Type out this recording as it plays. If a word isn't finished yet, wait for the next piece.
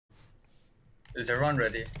Is everyone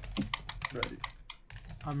ready? Ready.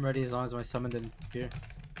 I'm ready as long as my summon didn't appear.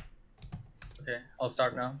 Okay, I'll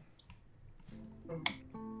start now.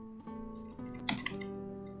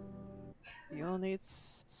 You'll need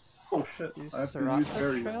Oh shit, use I have to use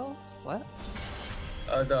berries. trails? What?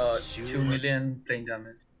 The 2 million thing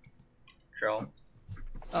damage. Trail.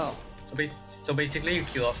 Oh. So basically you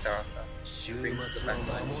kill off Sarasa.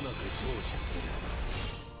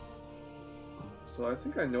 So I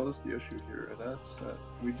think I noticed the issue here, and that's that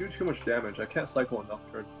we do too much damage. I can't cycle enough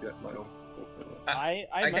to get my own. I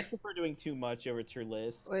much guess... prefer doing too much over tier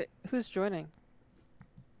list. Wait, who's joining?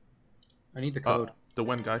 I need the code. The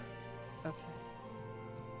one guy. Okay.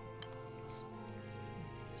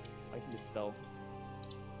 I can just spell.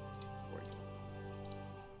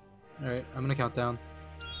 Alright, I'm gonna count down.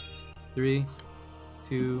 3,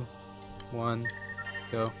 2, 1,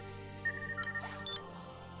 go.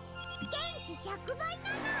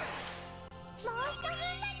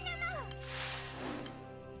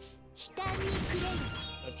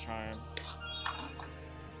 A charm.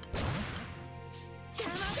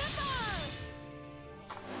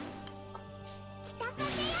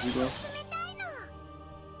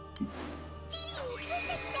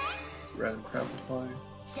 Random crab reply.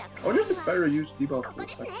 I wonder if it's better to use debuff for the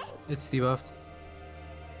second one. It's debuffed.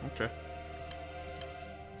 Okay.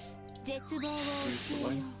 Use the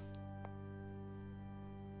length.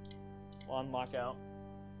 One lockout.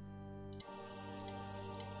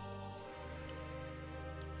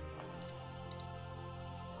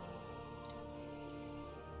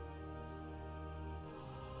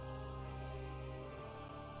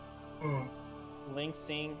 Link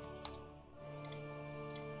sync.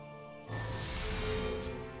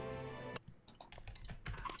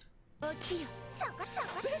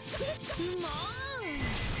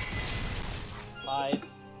 Five.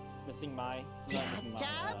 Missing my. Not missing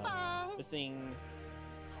my. Missing.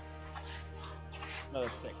 No,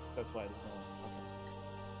 that's 6. That's why there's no. Okay.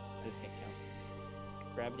 I just can't count.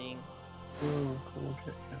 Gravity. Oh, cool.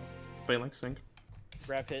 Okay. Phalanx sync.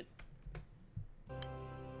 Grab hit.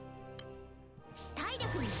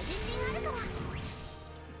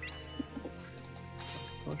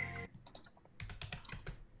 Push.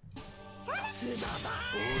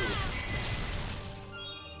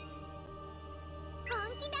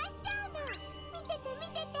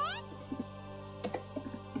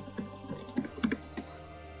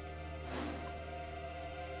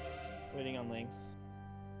 Waiting on links.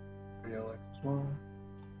 Yeah, like as well.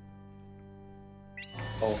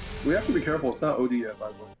 Oh, we have to be careful. It's not OD yet, by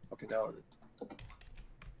the way. Okay, now it is.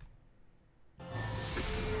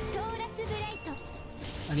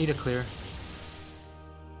 I need a clear.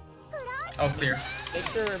 I'll clear. Make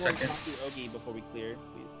sure everyone's gone through Ogi before we clear,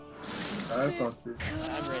 please. I've gone through. I'm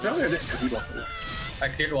ready. Apparently I didn't get debuff. I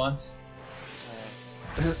cleared once.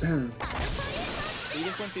 We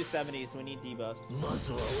just went through 70, so we need debuffs.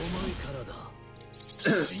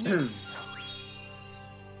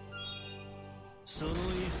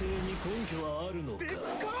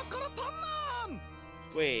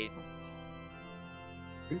 Wait.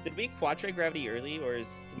 Did we Quatre gravity early, or is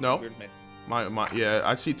something No. weird with My yeah,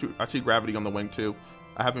 I see gravity on the wing too.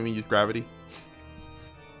 I haven't even used gravity.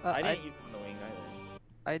 I didn't use it on the wing either.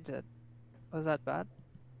 I did. Was that bad?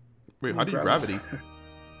 Wait, how do you gravity? I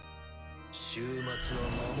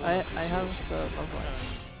have the level.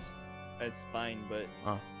 It's fine, but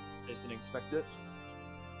Oh. I just didn't expect it.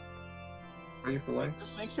 Ready for life?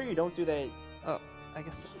 Just make sure you don't do that. Oh, I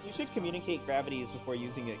guess. You should communicate gravities before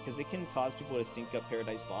using it, because it can cause people to sync up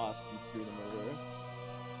Paradise Lost and screw them over.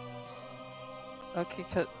 Okay,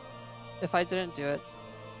 cause if I didn't do it,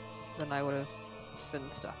 then I would have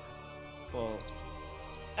been stuck. Well,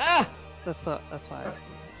 ah! That's why I have to.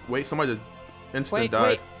 Wait, somebody just instant Wait,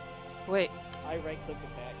 died. wait. I right-click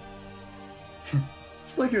attack.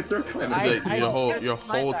 It's like your third time. It's like your whole That's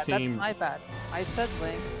my whole bad, team. That's my bad. I said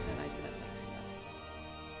links and I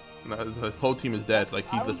didn't links. The whole team is dead. Like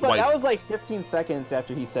he That just was, wiped. that was like 15 seconds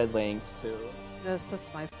after he said links, too. That's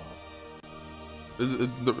my fault.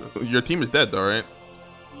 Your team is dead though, right?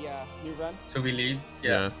 Yeah, you run? So we leave?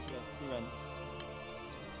 Yeah. Yeah, you run.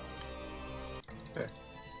 Okay.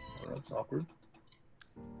 Oh, that's awkward.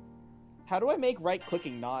 How do I make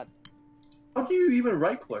right-clicking not... How do you even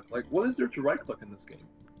right click? Like, what is there to right click in this game?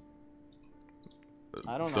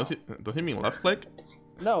 I don't know. Don't he mean left click?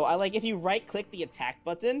 No, if you right-click the attack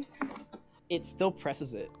button, it still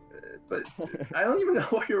presses it. But I don't even know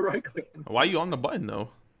why you're right clicking. Why are you on the button though?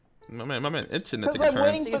 My man itching to take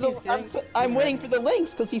Because a turn. I'm waiting for the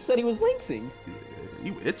links, because he said he was linksing.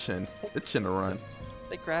 You itching to run.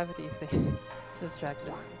 The gravity thing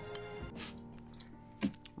distracted me.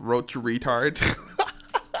 Road to retard.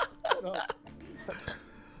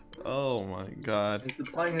 Oh my god. He's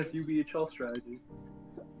applying his UBHL strategies.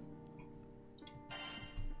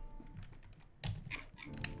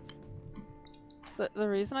 The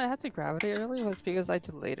reason I had to gravity early was because I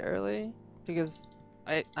delayed early. Because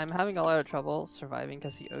I'm having a lot of trouble surviving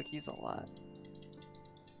because he Oki's a lot.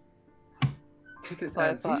 Take his So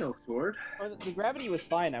I thought- Xeno sword. Well, the gravity was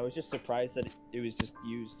fine. I was just surprised that it was just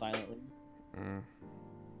used silently. Mm.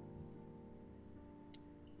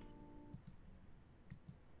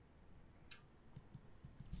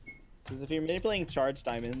 Because if you're manipulating charged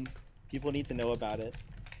diamonds, people need to know about it.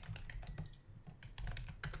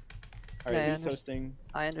 Alright, Yeah, who's hosting?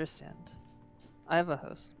 I understand. I have a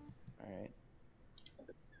host. Alright.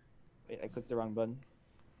 Wait, I clicked the wrong button.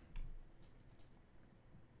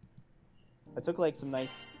 I took like some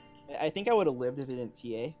nice... I think I would have lived if it didn't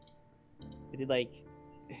TA. It did like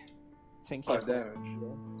 10k 5 plus. damage.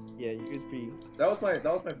 Yeah, it was pretty... That was my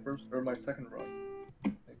first or my second run. I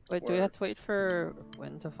think, Wait, do we where- have to wait for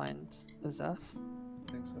Win to find the Zeph?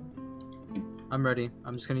 I think so. I'm ready.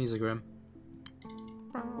 I'm just gonna use a Grim.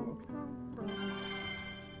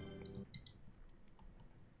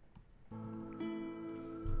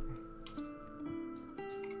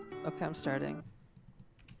 Okay, I'm starting.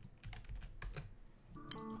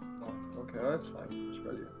 Oh, okay, that's fine. Just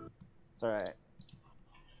ready. It's alright.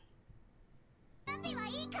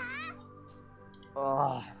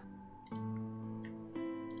 Ugh.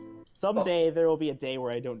 Someday there will be a day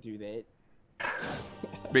where I don't do that.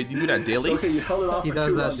 Wait, you do that daily? Okay, you held it off. He for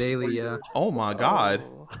does 2 that months before daily, you yeah. did it. Oh my god.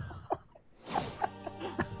 Oh.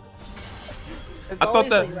 It's I thought always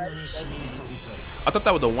that- like that. I thought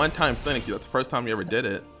that was a one-time thing. That's the first time you ever did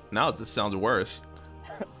it. Now it just sounds worse.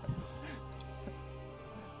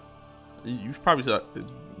 You probably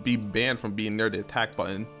should be banned from being near the attack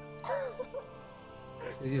button.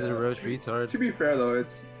 He's a roach retard. To be fair though,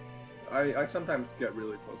 it's I sometimes get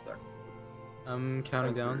really close back. I'm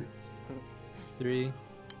counting down. 3,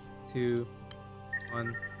 2,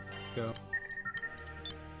 1, go.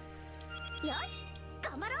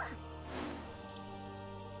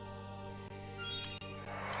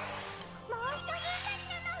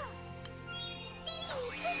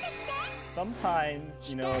 Sometimes,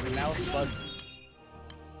 you know, the mouse bug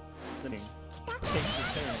takes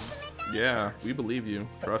a turn. Yeah, we believe you.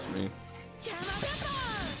 Trust me.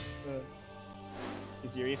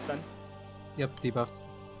 Is Yuri done? Yep, debuffed.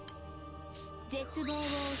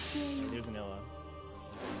 There's Vanilla.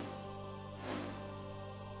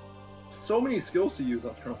 So many skills to use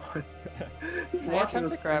on turn 1. Just Can I watching attempt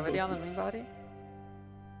this a gravity thing on go the main body?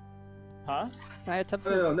 Huh? Can I attempt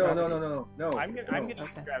through- to No, gravity? no. I'm gonna use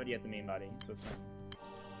Okay. gravity at the main body, so it's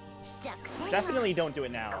fine. Definitely don't do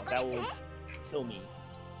it now. That will kill me.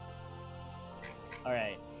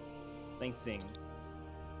 Alright. Thanks, Sing.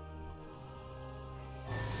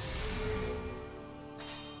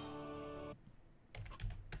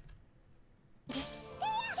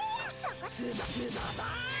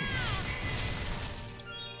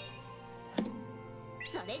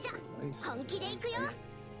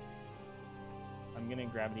 I'm gonna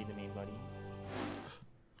gravity the main body.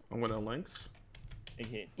 I'm gonna links. Big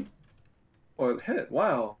hit. Oh, it hit.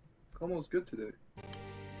 Wow. Almost good today.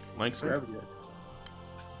 Links. Gravity.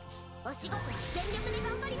 That's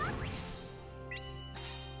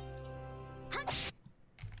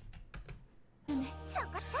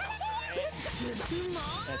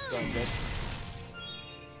going good.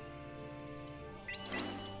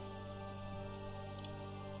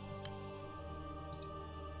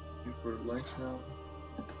 You for likes now.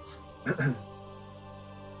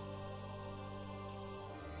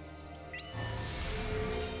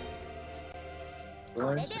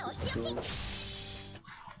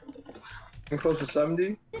 I'm close to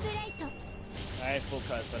 70. I have full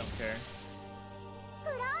cuts, I don't care.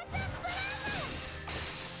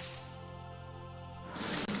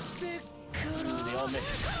 They all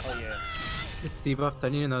miss. Oh yeah. It's debuffed. I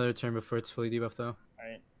need another turn before it's fully debuffed though.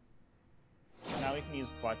 Alright. Now we can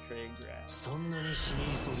use Quatre grab.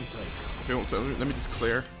 Okay, well, let me just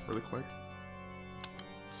clear really quick.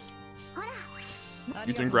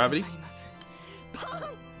 Using gravity?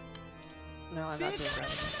 No, I'm not doing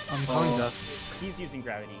gravity. I'm calling Oh. Zeph. He's using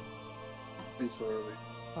gravity. Please so early.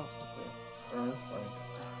 Oh. That's fine.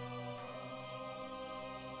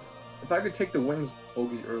 If I could take the wings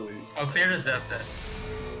bogey early. I'll clear the Zeph then.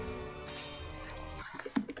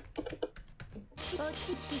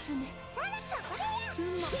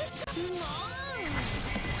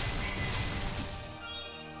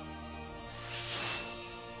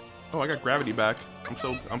 Oh, I got gravity back. I'm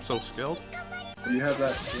so skilled. Do you have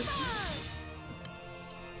that? TNT?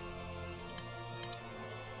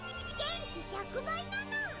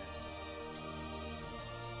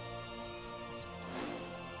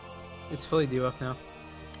 It's fully debuffed now.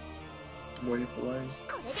 I'm waiting for line.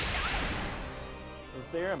 Is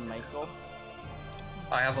there a Michael?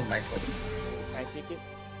 I have a Michael. Can I take it?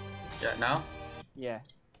 Yeah, now? Yeah.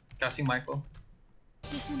 Casting Michael. I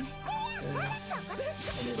swear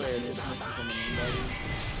this misses on the main body.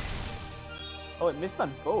 Oh, it missed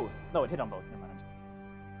on both. No, it hit on both. Never mind.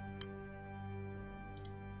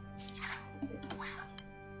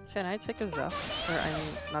 Can I take a Zeph? Or I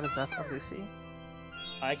mean, not a Zeph, a Lucy.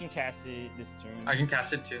 I can cast it this turn. I can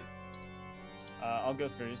cast it too. I'll go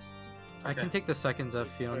first. I can take the second Zeph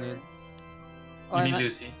if you don't need. Oh, You I need meant-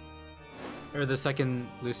 Lucy. Or the second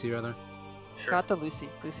Lucy, rather. Sure. Got the Lucy.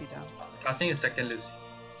 Lucy down. Casting is second Lucy.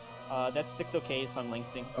 That's 6 okay, so I'm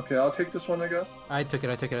linksing. Okay, I'll take this one, I guess. I took it.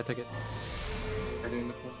 Ready in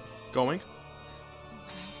the pool. Going.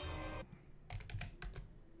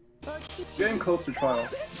 Getting close to trial.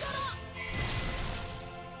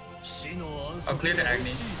 I'll clear the Agni.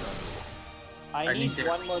 I I need need to-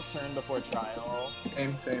 one more turn before trial.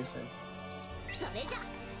 Same.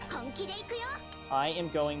 I am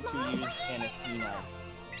going to use an Athena.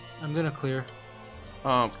 I'm gonna clear.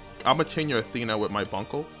 I'm gonna chain your Athena with my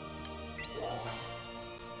Bunkle.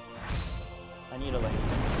 I need a link.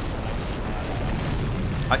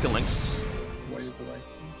 I can link. Waiting for line.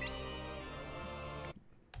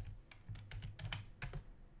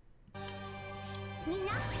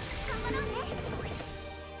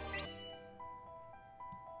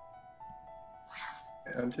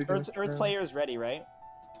 I'm taking Earth, this Earth turn. player is ready, right?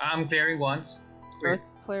 I'm clearing once. Wait, Earth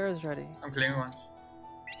player is ready. I'm clearing once.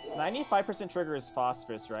 95% trigger is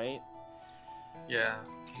phosphorus, right? Yeah.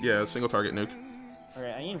 Yeah, single target nuke.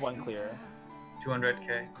 Alright, I need one clear.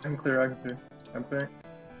 200k. I'm clear, I can clear. I'm clearing.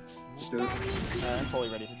 Just do it. I'm fully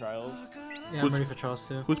ready for trials. Yeah, Who's- I'm ready for trials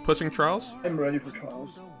too. Who's pushing trials? I'm ready for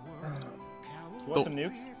trials. Do you want Don't- some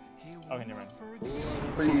nukes? Okay, never mind.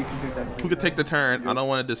 But you can take that. Who could take the turn? I don't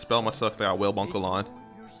want to dispel myself. I got Whale Bunkle on.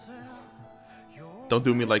 Don't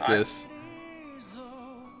do me like this.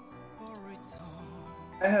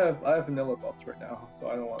 I have vanilla buffs right now, so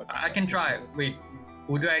I don't want to. I can try. Wait,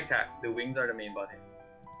 who do I attack? The wings or the main body?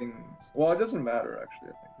 Well, it doesn't matter actually.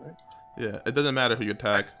 I think, right? Yeah, it doesn't matter who you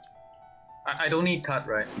attack. I don't need cut,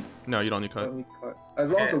 right? No, you don't need I cut. don't need cut. As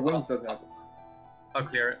long as Okay, the wings doesn't have it. I'll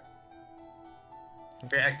clear it.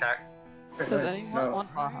 Okay, attack. Okay, Does nice. anyone No,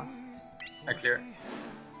 want Baha? I clear it.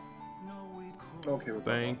 I'm okay with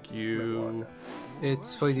that. Thank you.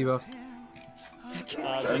 It's fully debuffed.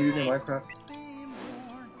 I'm using Minecraft.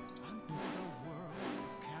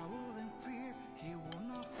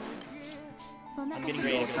 I'm getting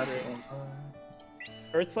ready to go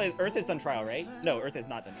through. Earth has done trial, right? No, Earth has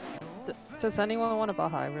not done trial. Does anyone want a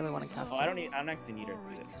Baha? I really want to cast Oh, it. I don't actually need Earth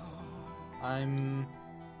for this. I mean,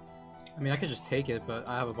 I could just take it, but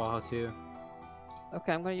I have a Baja too.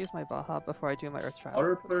 Okay, I'm gonna use my Baha before I do my Earth Trial.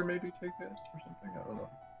 Other player maybe take it or something. I don't know.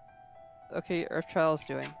 Okay, Earth Trial is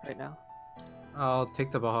doing right now. I'll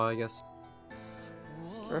take the Baja, I guess.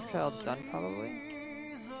 Earth Trial done probably.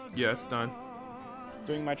 Yeah, it's done.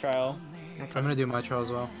 Doing my trial. I'm gonna do my trial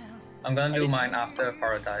as well. I'm gonna do mine after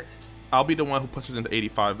Paradise. I'll be the one who pushes into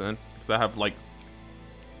 85 then. Because I have like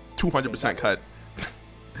 200% cut.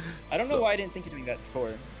 I don't know So- why I didn't think of doing that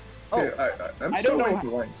before. Okay, I'm I still don't know waiting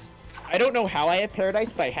for lines. I don't know how I have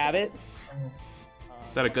Paradise, but I have it. Is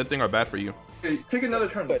that a good thing or bad for you? Okay, take another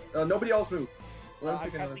turn. Good. Nobody else move. Let him I'm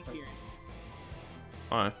take another casting turn. here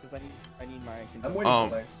Fine. because I need my. I'm waiting Um,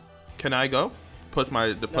 for lines. Can I go? Push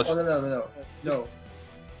my the push. No.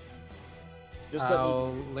 Just let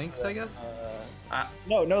I'll me. links, I guess.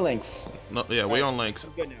 No links. No, yeah, wait on links.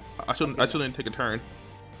 I'm good now. I shouldn't take a turn.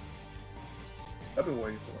 I've been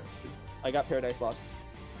waiting for lines too. I got Paradise lost.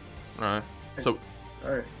 All right. So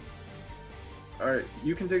Alright,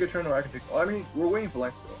 you can take a turn or I can take. Well, I mean, we're waiting for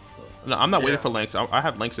lines though. So. no, I'm not waiting Yeah. for links. I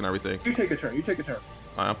have links and everything. You take a turn. You take a turn.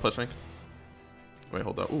 All right, I'm pushing. Wait,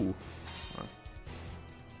 hold up. Ooh.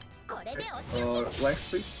 Lines,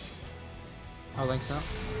 please. Oh, links now.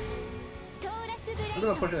 I'm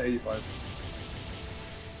gonna push in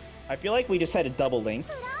 85. I feel like we just had a double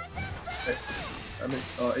links. I mean,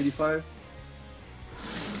 85.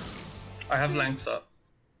 I have lengths up.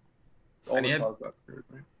 All And the yet- clouds back there,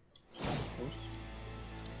 right?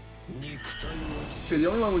 Okay, the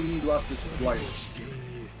only one we need left is light.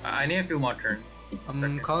 I need a few more turns. I'm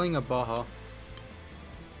Second. calling a Baja.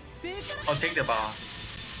 I'll take the bar.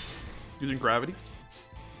 Using gravity.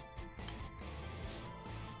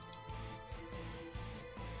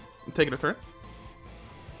 I'm taking a turn.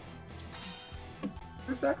 What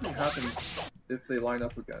exactly happens if they line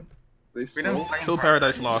up again? They We still. didn't find Still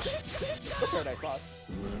Paradise Lost. Still Paradise Lost.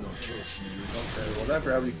 Okay, well that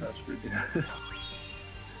gravity kind of screwed me.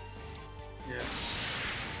 Yeah.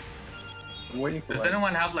 I'm waiting for. Does like,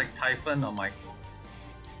 anyone have like Typhon or Michael?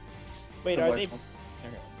 Wait, some, are like, they?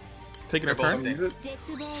 Okay. Taking a They're both turn. use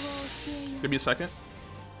it? Give me a second.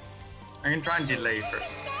 I can try and delay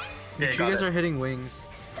first. Make Okay, sure you got guys it. are hitting wings.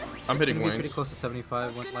 I'm hitting It's gonna be pretty wings. close to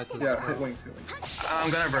 75 when light this. Yeah, hit wings.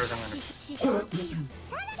 I'm gonna burst. I'm gonna.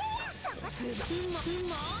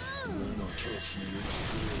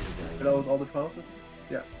 And that was all the promises?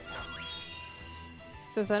 Yeah.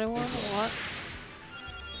 Does anyone want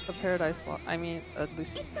a Paradise Lost? I mean, a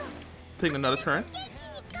Lucy. Taking another turn.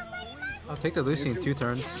 I'll take the Lucy in 2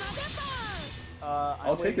 turns.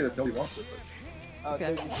 I'll take it if nobody wants it. Okay.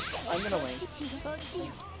 I'm gonna link. But...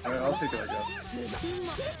 Alright, I'll take it, I guess.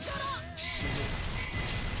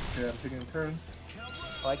 Yeah, I'm taking a turn.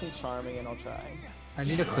 Oh, I can charm again. I'll try. I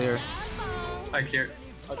need a clear. I cleared.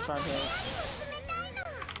 I'll charm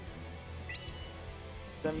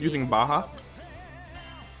him. Using Baja.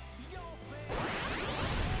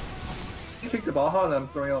 You take the Baja and I'm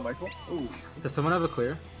throwing out Michael. Ooh. Does someone have a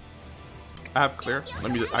clear? I have clear.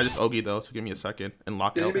 Let me. I just Ogie though, so give me a second and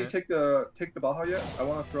lock Did out. anybody take the Baja yet? I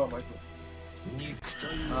want to throw out Michael.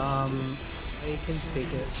 I can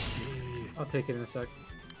take it. I'll take it in a sec.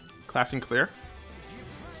 Clashing clear.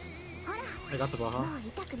 I got the Baja.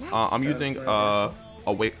 I'm using a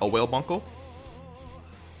whale bunkle.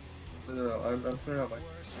 No, I'm throwing out Michael.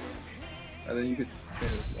 And then you could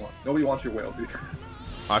change it if you want. Nobody wants your whale, dude.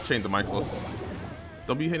 I changed the Michaels.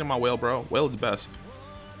 Don't be hating my whale, bro. Whale is the best.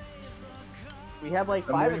 We have like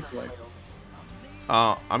I'm 5 waiting of for, them.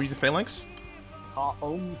 like, I'm using Phalanx. Oh.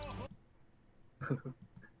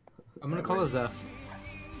 I'm gonna call a Zeph.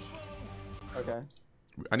 Okay.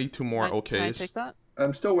 I need 2 more Can I OKs. take that?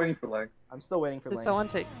 I'm still waiting for Lang. I'm still waiting for Did link. someone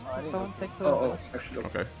take? I Did didn't someone know. take the? Oh, actually,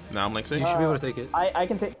 Okay, now I'm You linking. should be able to take it. I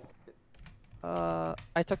can take.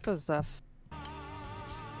 I took the Zeph.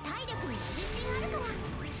 I'm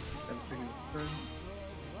taking a turn.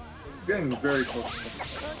 Getting very close.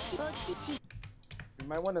 You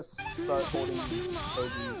might want to start holding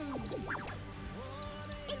OGs.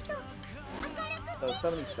 So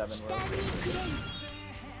 77 we're okay.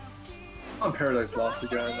 I'm Paradise Lost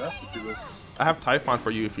again. I have to do this. I have Typhon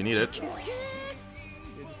for you if you need it. Yeah,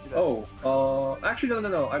 just do that. Oh, actually,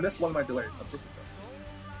 no. I missed one of my delays. I'm perfect.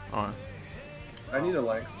 Alright, I need a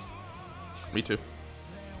length. me too.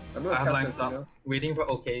 I'm I gonna have cast lines this, you up. know. Waiting for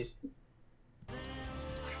OKs.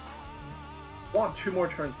 Want 2 more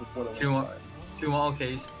turns before the 2 more. 2 more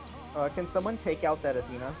OKs. Can someone take out that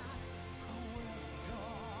Athena?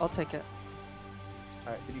 I'll take it.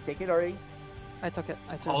 Alright, did you take it already? I took it.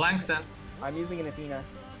 I took All it. lengths then. I'm using an Athena.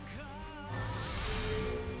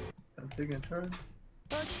 I'm taking a turn.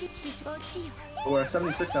 Oh, we're at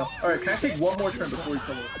 76 now. Alright, can I take 1 more turn before we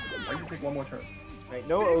kill him? I can take 1 more turn. Right,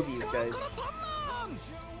 no Ogies, guys.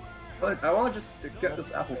 But I want to just get this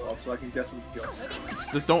apple off so I can guess what the deal is.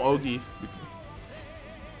 Just don't Ogie.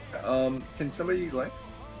 Can somebody like?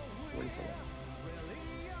 Wait for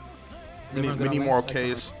that. We need more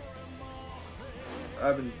OKs.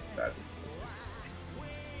 I've been bad.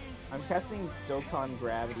 I'm casting Dokkan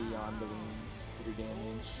Gravity on the wings to do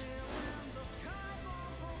damage.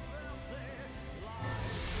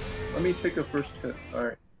 Let me take a first hit.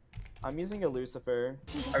 Alright. I'm using a Lucifer.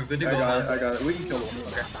 Are we good to I go got it, now? I got it. We can kill them.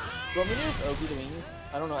 Okay. Do you want me to just Ogi the wings?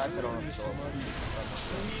 I don't know, actually I don't know if it's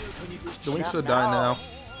The wings should die now.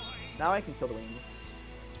 Now I can kill the wings.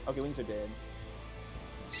 Okay, wings are dead.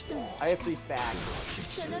 I have 3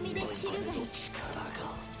 stacks.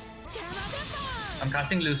 I'm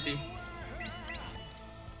casting Lucy.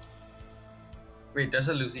 Wait, there's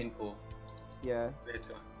a Lucy in pool. Yeah. Wait,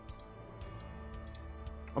 so.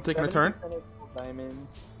 I'm taking a turn. 70% is full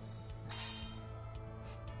diamonds.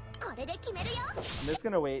 I'm just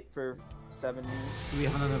gonna wait for 70. Do we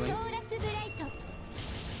have another link?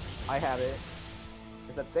 I have it.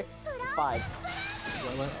 Is that 6? It's 5.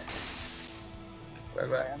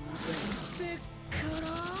 Right. I'm using...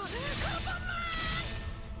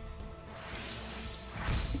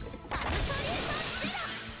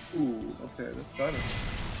 Ooh, okay, that's diamond.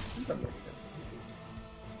 I think I'm ready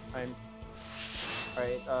I'm...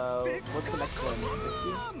 Alright, what's the next one?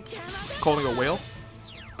 60? Calling a whale.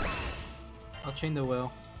 I'll chain the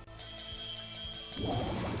whale.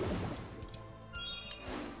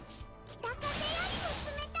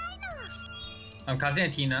 I'm casting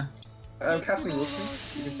Athena. I'm casting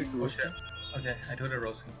Wilson. You can take the Oh Wilson. shit. Okay, I told her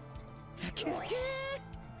Rosie.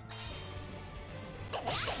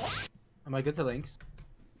 Am I good to links?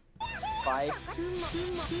 5.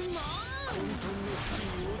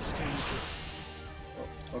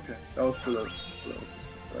 Okay, that was for the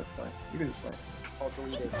that's fine. You can just fine. I'll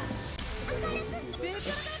delete it.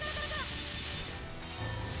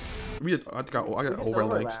 I got We just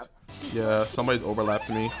overlapped. Yeah, somebody's overlapped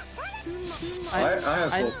me.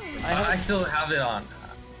 I still have it on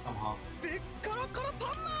somehow.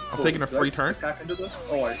 I'm taking a Did I free turn. Attack into this?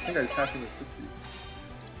 Oh, I think I attacked into 50.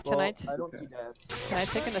 Can I I don't see that. Can I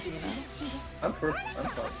take an Athena? I'm perfect. I'm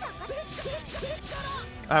fine.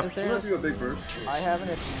 I have, Is I'm there? gonna do a big burst. I have an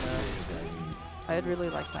Athena. I'd really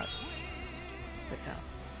like that. Right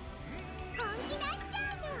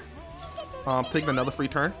now. taking another free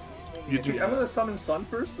turn. You Okay, do. I'm gonna summon Sun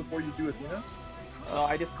first before you do Athena. Oh,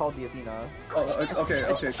 I just called the Athena. Oh, okay. I took Go the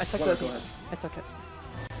ahead. I took it.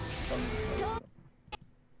 Summon.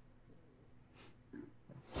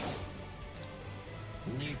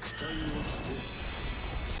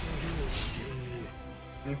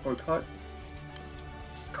 For cut.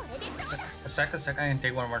 A second, I can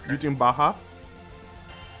take one more turn. Using Baja.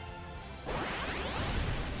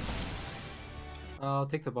 I'll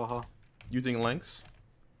take the Baja. Using Lynx.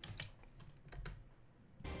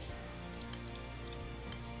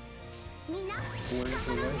 Waiting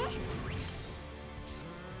for right.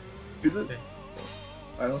 Is it?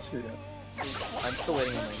 I don't see it yet. I'm still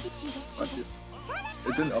waiting on Lynx. I see it.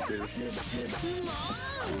 It didn't update it.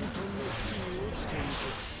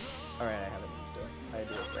 Alright, I haven't used it. I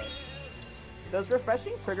do refresh. Does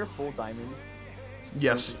refreshing trigger full diamonds?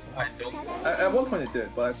 Yes. I don't. At one point it did,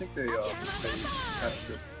 but I think they patched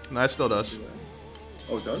it. No, it still does.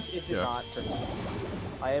 Oh, it does? It did Yeah. not for me.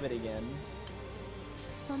 I have it again.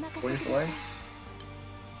 Waiting for line?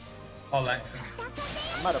 Oh, like.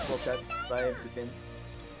 I'm not a full cut, but I have defense.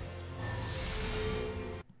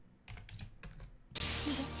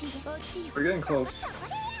 We're getting close.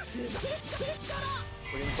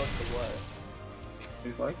 We're getting close to what?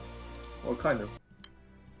 25? Well, kind of.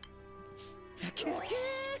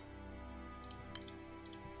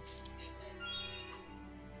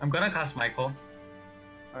 I'm gonna cast Michael.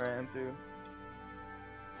 Alright, I'm through.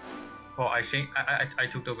 Oh, I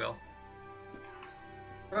took the wheel.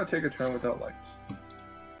 I'm gonna take a turn without lights.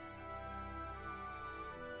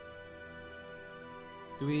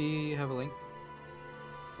 Do we have a link?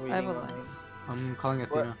 I have a Waiting on Lynx. I'm calling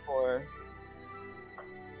Athena. for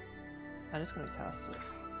I'm just gonna cast it.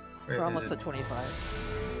 Wait, We're almost is at it-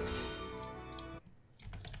 25.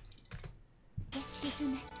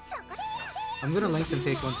 I'm gonna Lynx and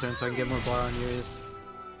take one turn so I can get more bar on yours.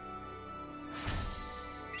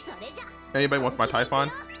 Anybody wants my Typhon?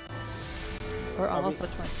 We're almost at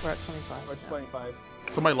 20. We're at 25. or 25.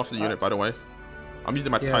 Somebody lost the unit, by the way. I'm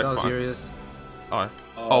using my Yeah, that was Typhon. Urius.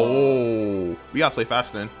 Oh, we gotta play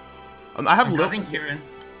fast then. I have I'm Lily. casting Kieran.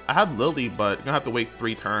 I have Lily, but you're gonna have to wait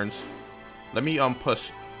 3 turns. Let me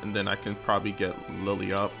push, and then I can probably get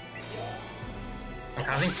Lily up. I'm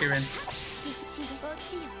casting Kieran.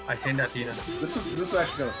 I changed Athena. This is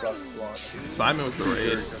actually gonna suck a lot. Simon with the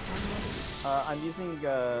raid. I'm using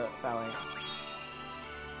Phalanx.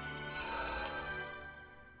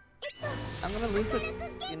 I'm gonna lose it,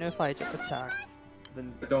 you know, if I just attack.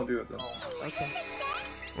 Then Don't do it though. Okay.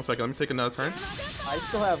 1 second, let me take another turn. I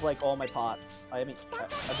still have like all my pots. I've only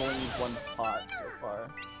used 1 pot so far.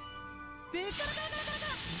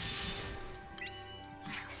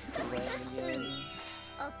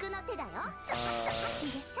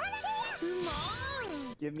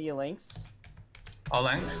 Give me a Lynx. All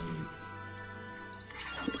lengths.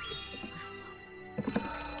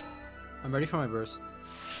 I'm ready for my burst.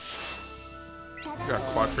 Got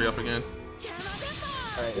Quatre up again.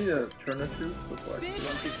 Alright, I need a turn or two before I can do it.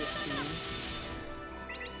 15.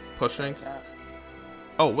 Pushing.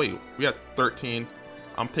 Oh wait, we got 13.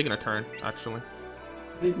 I'm taking a turn actually.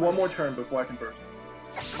 I need one more turn before I can burst.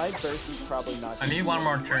 My burst is probably not. I need one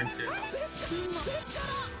more turn too.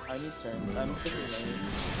 I need turns. I'm picking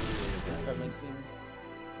lanes. Or Lynxing.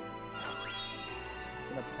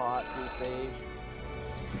 In a pot, do save.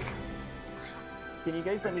 Can you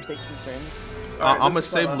guys let me take some turns? Alright, I'm this gonna is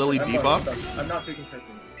save not- Lily I'm debuff. I'm not taking turns.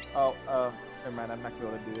 Oh, never mind. I'm not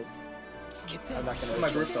gonna be able to do this. I'm not gonna.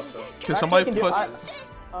 My burst up though. Can Actually, somebody I can do- push?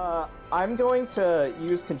 I'm going to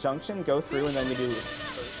use conjunction, go through, and then we do.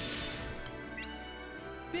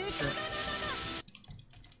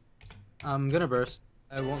 I'm gonna burst.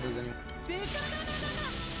 I won't lose any.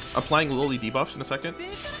 Applying Lily debuffs in a second.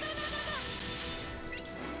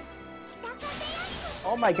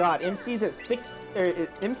 Oh my God, MC's at 6.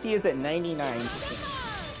 MC is at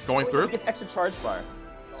 99%. Going through. It's extra charge bar.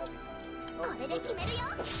 I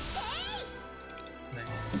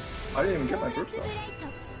didn't even get my burst up.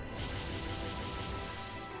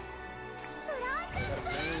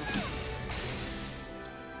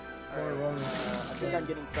 mind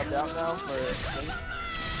getting subbed out now for Link.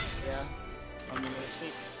 Yeah. I'm gonna see.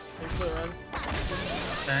 Thanks for the runs.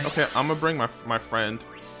 Thanks. Okay, I'm gonna bring my friend.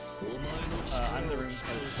 I'm the room host.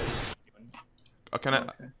 Can I? Okay.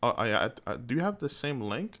 Oh yeah. Do you have the same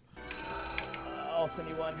link? I'll send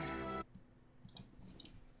you one.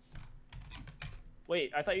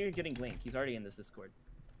 Wait, I thought you were getting Link. He's already in this Discord.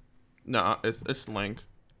 No, it's link.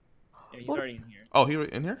 Yeah, he's already in here. Oh, he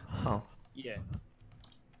in here? Oh. Yeah.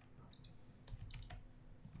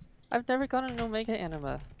 I've never gotten an Omega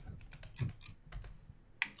anima.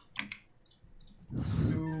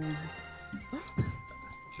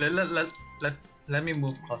 Let me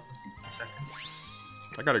move closer a second.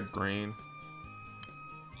 I got a green.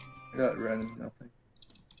 I got red and nothing.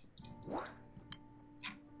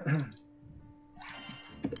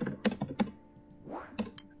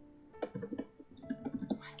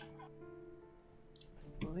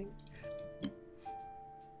 Link.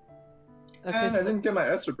 And Okay, I so didn't get my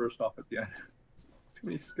Esther burst off at the end. Too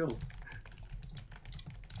many skills.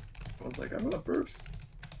 I was like, I'm gonna burst.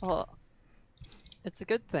 well, it's a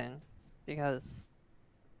good thing because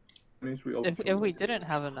It means we if we didn't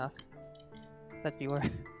have enough, that you were,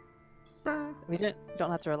 we don't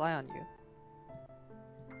have to rely on you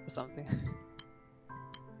or something.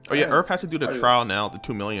 Oh yeah, Yeah. Earth has to do the Oh, yeah. trial now, the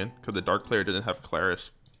 2 million, because the dark player didn't have Claris.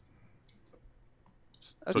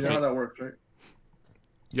 So You it's know how me- that works, right?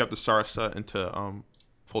 you have the Sarasa into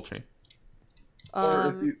full chain.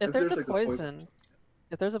 Or If there's a like poison,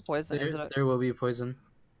 if there's a poison, There will be poison.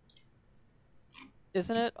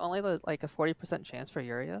 isn't it only like a 40% chance for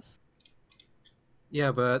Urias?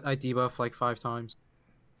 Yeah, but I debuff like 5 times.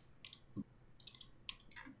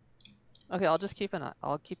 Okay, I'll just keep an eye.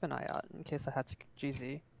 I'll keep an eye out in case I have to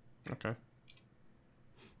GZ. Okay.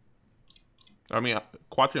 I mean,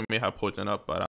 Quatre may have poison up, but